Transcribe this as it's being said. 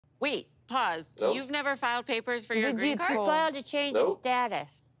Wait, pause. Nope. You've never filed papers for your green He card? filed to change his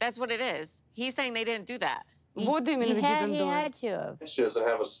status. That's what it is. He's saying they didn't do that. He had to have. She doesn't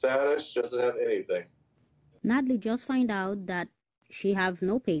have a status. She doesn't have anything. Natalie just find out that she have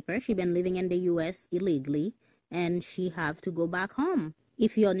no paper. She been living in the U.S. illegally, and she have to go back home.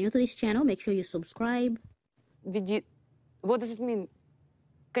 If you're new to this channel, make sure you subscribe. What does it mean?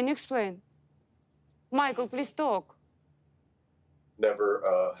 Can you explain? Michael, please talk. Never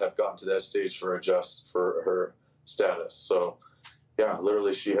have gotten to that stage for her status. So, yeah,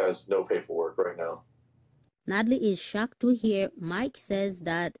 literally she has no paperwork right now. Natalie is shocked to hear Mike says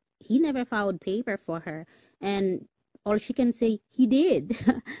that he never filed paper for her, and all she can say, he did.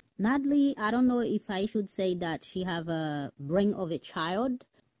 Natalie, I don't know if I should say that she have a brain of a child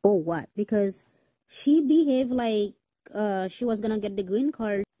or what, because she behaved like she was gonna get the green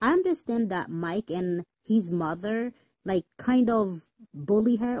card. I understand that Mike and his mother like kind of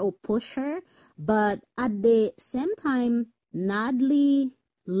bully her or push her, but at the same time, Natalie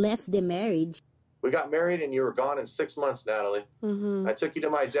left the marriage. We got married and you were gone in 6 months, Natalie. I took you to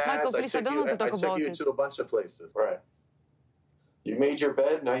my dad's. Michael, please, I took you to a bunch of places. Right. You made your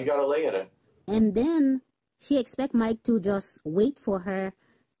bed, now you gotta lay in it. And then she expect Mike to just wait for her,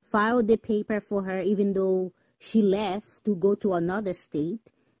 file the paper for her, even though she left to go to another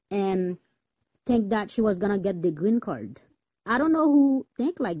state, and think that she was gonna get the green card. I don't know who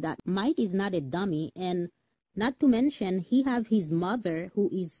think like that. Mike is not a dummy, and not to mention he have his mother who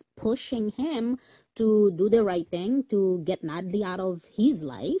is pushing him to do the right thing to get Natalie out of his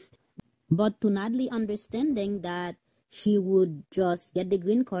life. But to Natalie understanding that she would just get the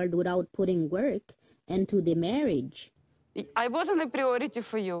green card without putting work into the marriage. I wasn't a priority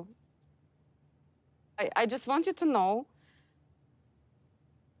for you. I just want you to know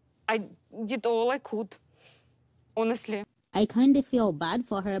I did all I could, honestly. I kind of feel bad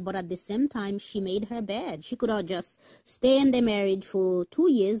for her, but at the same time, she made her bed. She could have just stay in the marriage for 2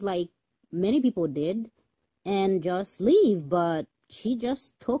 years like many people did and just leave, but she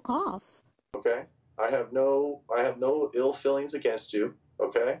just took off. Okay? I have no ill feelings against you,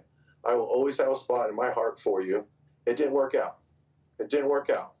 okay? I will always have a spot in my heart for you. It didn't work out. It didn't work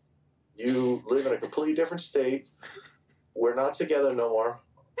out. You live in a completely different state. We're not together no more.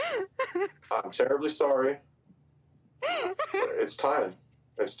 I'm terribly sorry. It's time.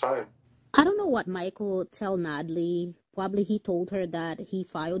 It's time. I don't know what Michael tell Natalie. Probably he told her that he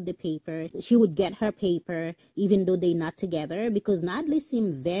filed the paper. She would get her paper even though they're not together, because Natalie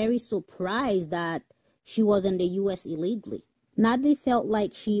seemed very surprised that she was in the U.S. illegally. Natalie felt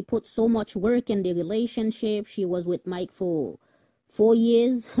like she put so much work in the relationship. She was with Mike for 4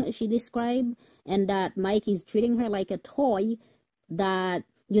 years, she described, and that Mike is treating her like a toy, that,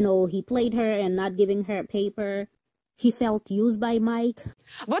 you know, he played her and not giving her paper. He felt used by Mike.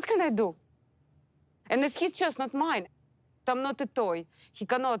 What can I do? And it's his choice, not mine. I'm not a toy. He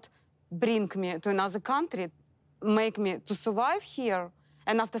cannot bring me to another country, make me to survive here,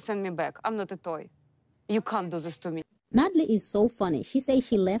 and after send me back. I'm not a toy. You can't do this to me. Natalie is so funny. She says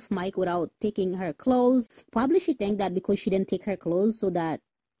she left Mike without taking her clothes. Probably she think that because she didn't take her clothes so that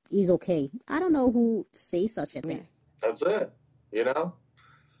he's okay. I don't know who says such a thing. That's it, you know?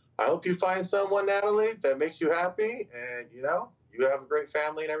 I hope you find someone, Natalie, that makes you happy, and, you know, you have a great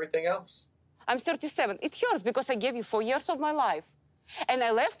family and everything else. I'm 37. It hurts because I gave you 4 years of my life. And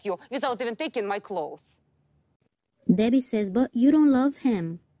I left you without even taking my clothes. Debbie says, but you don't love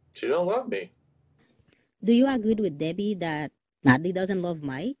him. She don't love me. Do you agree with Debbie that Natalie doesn't love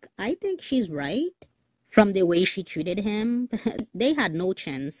Mike? I think she's right. From the way she treated him, they had no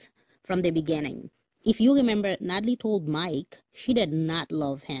chance from the beginning. If you remember, Natalie told Mike she did not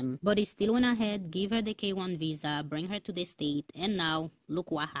love him, but he still went ahead, gave her the K-1 visa, bring her to the state, and now look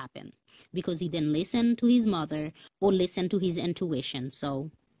what happened. Because he didn't listen to his mother or listen to his intuition.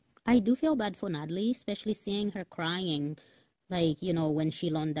 So I do feel bad for Natalie, especially seeing her crying, like, you know, when she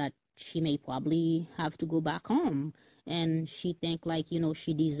learned that she may probably have to go back home. And she think like, you know,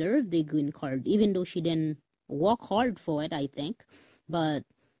 she deserved the green card, even though she didn't work hard for it, I think. But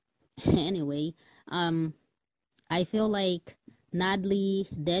anyway, I feel like Natalie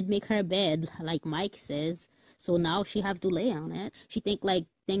did make her bed, like Mike says, so now she have to lay on it. She think like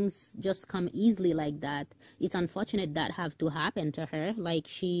things just come easily like that. It's unfortunate that have to happen to her. Like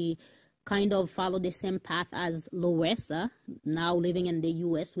she kind of followed the same path as Larissa, now living in the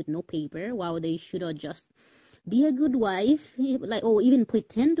U.S. with no paper, while they should have just be a good wife, like, or even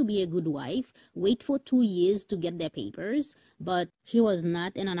pretend to be a good wife, wait for 2 years to get their papers. But she was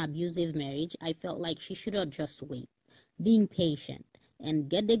not in an abusive marriage. I felt like she should have just wait, being patient, and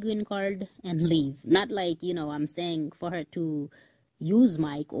get the green card and leave. Not like, you know, I'm saying for her to, use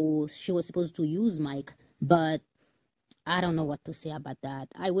Mike, or she was supposed to use Mike, but I don't know what to say about that.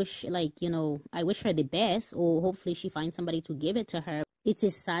 I wish, like, you know, I wish her the best, or hopefully she finds somebody to give it to her. It's a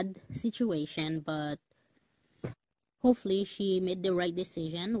sad situation, but hopefully she made the right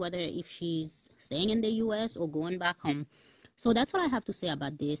decision, whether if she's staying in the US or going back home. So that's what I have to say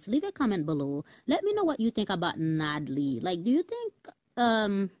about this. Leave a comment below. Let me know what you think about Natalie. Like, do you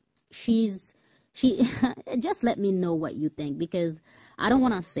think she just let me know what you think, because I don't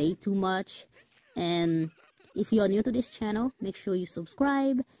want to say too much. And if you are new to this channel, make sure you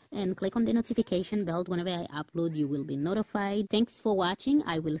subscribe and click on the notification bell. Whenever I upload, you will be notified. Thanks for watching.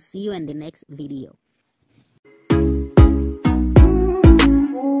 I will see you in the next video.